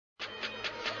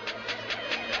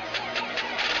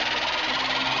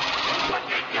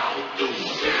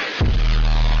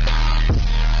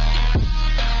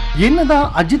என்னதான்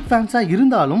அஜித் ஃபேன்ஸா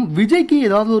இருந்தாலும் விஜய்க்கு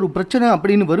ஏதாவது ஒரு பிரச்சனை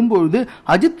அப்படின்னு வரும்போது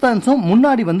அஜித் ஃபேன்ஸும்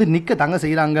முன்னாடி வந்து நிக்க தாங்க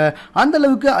செய்யறாங்க. அந்த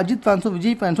அளவுக்கு அஜித் ஃபேன்ஸும்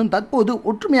விஜய் ஃபேன்ஸும் தற்போது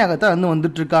ஒற்றுமையாகத்தான்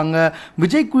வந்துட்டு இருக்காங்க.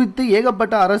 விஜய் குறித்து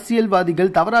ஏகப்பட்ட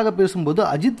அரசியல்வாதிகள் தவறாக பேசும்போது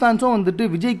அஜித் ஃபேன்ஸும் வந்துட்டு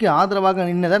விஜய்க்கு ஆதரவாக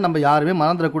நின்னதை நம்ம யாருமே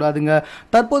மறந்துடக்கூடாதுங்க.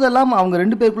 தற்போதெல்லாம் அவங்க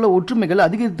ரெண்டு பேருக்குள்ள ஒற்றுமைகள்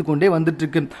அதிகரித்து கொண்டே வந்துட்டு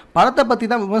இருக்கு. படத்தை பத்தி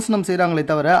தான் விமர்சனம் செய்யறாங்களே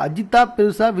தவிர அஜித்தா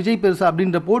பெருசா விஜய் பெருசா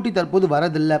அப்படின்ற போட்டி தற்போது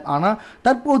வரதில்லை. ஆனா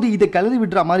தற்போது இதை கிளறி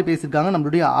விடுற மாதிரி பேசியிருக்காங்க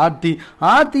நம்மளுடைய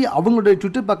ஆர்த்தி அவங்களுடைய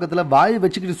ட்விட்டர் பக்கத்துல வாய்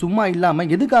வச்சுக்கிட்டு சும்மா இல்லாம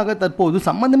எதுக்காக தற்போது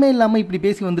சம்பந்தமே இல்லாம இப்படி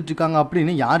பேசி வந்துட்டு இருக்காங்க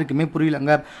அப்படின்னு யாருக்குமே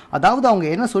புரியலங்க. அதாவது அவங்க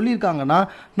என்ன சொல்லியிருக்காங்கன்னா,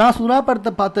 நான் சுறா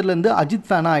படத்தை பார்த்ததுல இருந்து அஜித்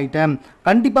ஃபேனா ஆயிட்டேன்,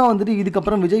 கண்டிப்பா வந்துட்டு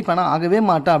இதுக்கப்புறம் விஜய் ஃபேனா ஆகவே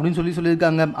மாட்டேன் அப்படின்னு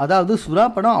சொல்லியிருக்காங்க. அதாவது சுறா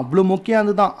படம் அவ்வளவு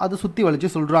முக்கியமானது தான், அதை சுத்தி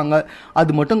வளைச்சு சொல்றாங்க.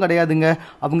 அது மட்டும் கிடையாதுங்க,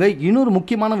 அவங்க இன்னொரு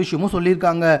முக்கியமான விஷயமும்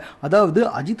சொல்லியிருக்காங்க. அதாவது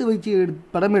அஜித் வச்சு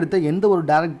படம் எடுத்த எந்த ஒரு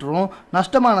டைரக்டரும்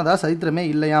நஷ்டமானதா சரித்திரமே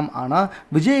இல்லையாம். ஆனா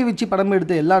விஜய் வச்சு படம்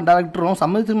எடுத்த எல்லா டைரக்டரும்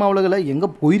தமிழ் சினிமா உலகில் எங்க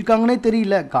போயிருக்காங்கன்னே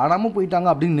தெரியல, காணாம போயிட்டாங்க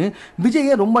அப்படின்னு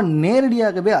விஜயை ரொம்ப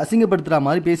நேரடியாகவே அசிங்கப்படுத்துற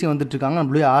மாதிரி பேசி வந்துட்டு இருக்காங்க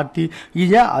நம்மளுடைய ஆர்த்தி.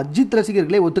 இதை அஜித்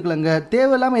ரசிகர்களே ஒத்துக்கலங்க.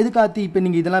 தேவையில்லாம எதுக்கு ஆர்த்தி இப்ப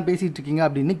நீங்க இதெல்லாம் பேசிட்டு இருக்கீங்க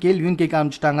அப்படின்னு கேள்வியும் கேட்க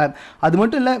ஆரம்பிச்சிட்டாங்க. அது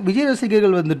மட்டும் இல்ல, விஜய்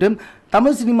ரசிகர்கள் வந்துட்டு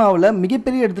தமிழ் சினிமாவில்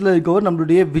மிகப்பெரிய இடத்துல இருக்கவர்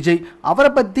நம்மளுடைய விஜய், அவரை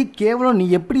பற்றி கேவலம் நீ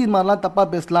எப்படி இது மாதிரிலாம் தப்பாக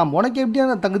பேசலாம், உனக்கு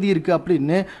எப்படியான தகுதி இருக்குது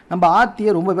அப்படின்னு நம்ம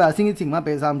ஆர்த்தியை ரொம்பவே அசிங்கமாக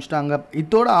பேச ஆரம்பிச்சிட்டாங்க.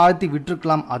 இதோட ஆர்த்தி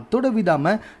விட்டுருக்கலாம், அதோட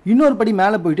விடாமல் இன்னொரு படி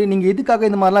மேலே போயிட்டு நீங்கள் எதுக்காக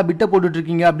இந்த மாதிரிலாம் பிட்ட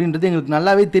போட்டுட்ருக்கீங்க அப்படின்றது எங்களுக்கு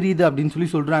நல்லாவே தெரியுது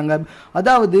அப்படின்னு சொல்கிறாங்க.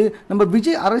 அதாவது நம்ம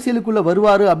விஜய் அரசியலுக்குள்ளே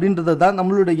வருவார் அப்படின்றத தான்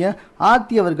நம்மளுடைய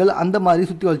ஆர்த்தி அவர்கள் அந்த மாதிரி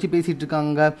சுற்றி வச்சு பேசிகிட்டு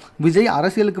இருக்காங்க. விஜய்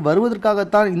அரசியலுக்கு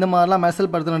வருவதற்காகத்தான் இந்த மாதிரிலாம்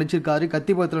மெர்சல் படத்தில் நடிச்சிருக்காரு,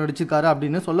 கத்தி படத்தில் நடிச்சிருக்காரு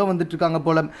அப்படின்னு சொல்ல வந்துட்டு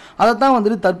போல. அதைத்தான்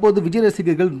வந்துட்டு தற்போது விஜய்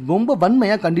ரசிகர்கள் ரொம்ப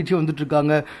வன்மையா கண்டிச்சு வந்துட்டு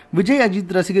இருக்காங்க. விஜய்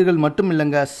அஜித் ரசிகர்கள் மட்டும்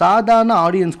இல்லைங்க, சாதாரண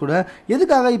ஆடியன்ஸ் கூட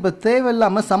எதுக்காக இப்ப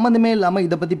தேவையில்லாம சம்பந்தமே இல்லாம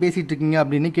இதை பத்தி பேசிட்டு இருக்கீங்க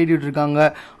அப்படின்னு கேட்டுட்டு இருக்காங்க.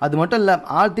 அது மட்டும் இல்ல,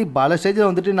 ஆர்த்தி பல ஸ்டேஜில்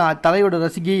வந்துட்டு நான் தலையோட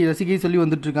ரசிகை சொல்லி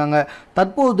வந்துட்டு இருக்காங்க.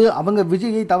 தற்போது அவங்க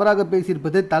விஜயை தவறாக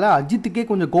பேசியிருப்பது தலை அஜித்துக்கே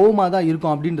கொஞ்சம் கோபமா தான்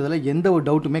இருக்கும் அப்படின்றதுல எந்த ஒரு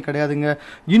டவுட்டுமே கிடையாதுங்க.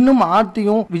 இன்னும்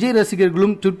ஆர்த்தியும் விஜய்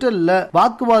ரசிகர்களும் ட்விட்டர்ல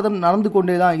வாக்குவாதம் நடந்து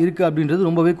கொண்டே தான் இருக்கு அப்படின்றது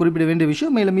ரொம்பவே குறிப்பிட வேண்டிய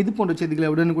விஷயம். மேலும் இது போன்ற செய்திகளை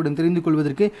உடனுக்குடன் தெரிந்து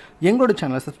கொள்வதற்கு எங்களோட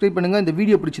சேனலை சப்ஸ்கிரைப் பண்ணுங்க. இந்த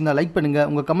வீடியோ பிடிச்சிருந்தா லைக் பண்ணுங்க.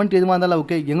 உங்க கமெண்ட் எதுவாக இருந்தாலும்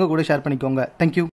ஓகே, எங்க கூட ஷேர் பண்ணிக்கோங்க. தேங்க்யூ.